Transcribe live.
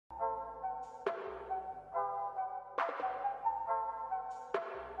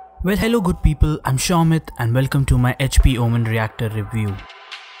Well, hello good people, I'm Shaumit and welcome to my HP Omen Reactor review.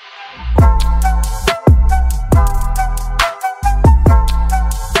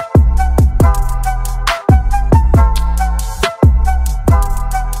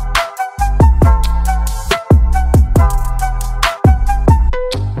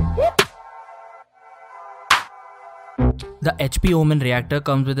 The HP Omen Reactor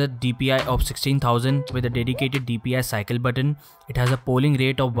comes with a DPI of 16,000 with a dedicated DPI cycle button. It has a polling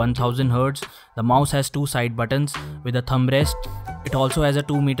rate of 1000 Hz. The mouse has two side buttons with a thumb rest. It also has a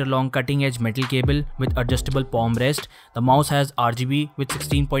 2 meter long cutting edge metal cable with adjustable palm rest. The mouse has RGB with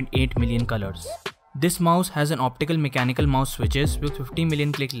 16.8 million colors. This mouse has an optical mechanical mouse switches with 50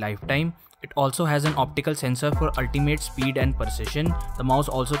 million click lifetime. It also has an optical sensor for ultimate speed and precision. The mouse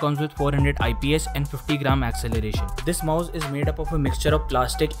also comes with 400 IPS and 50 gram acceleration. This mouse is made up of a mixture of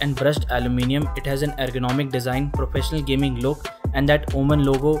plastic and brushed aluminium. It has an ergonomic design, professional gaming look, and that Omen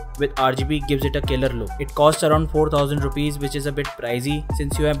logo with RGB gives it a killer look. It costs around 4,000 rupees, which is a bit pricey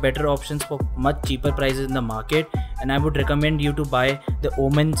since you have better options for much cheaper prices in the market, and I would recommend you to buy the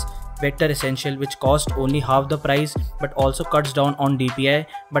Omen's Vector Essential, which costs only half the price but also cuts down on DPI,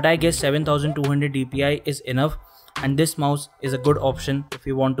 but I guess 7200 DPI is enough, and this mouse is a good option if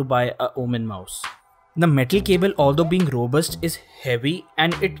you want to buy a Omen mouse. The metal cable, although being robust, is heavy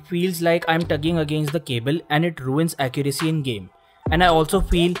and it feels like I'm tugging against the cable and it ruins accuracy in game, and I also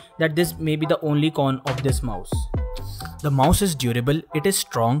feel that this may be the only con of this mouse. The mouse is durable, it is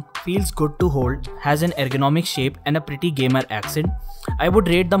strong, feels good to hold, has an ergonomic shape and a pretty gamer accent. I would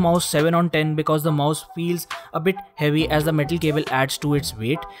rate the mouse 7 on 10 because the mouse feels a bit heavy as the metal cable adds to its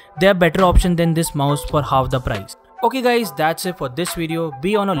weight. They are better option than this mouse for half the price. Okay guys, that's it for this video.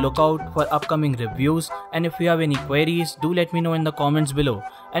 Be on a lookout for upcoming reviews, and if you have any queries, do let me know in the comments below.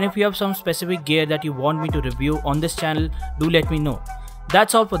 And if you have some specific gear that you want me to review on this channel, do let me know.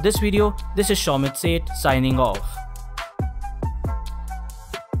 That's all for this video. This is Shaumit Seth signing off.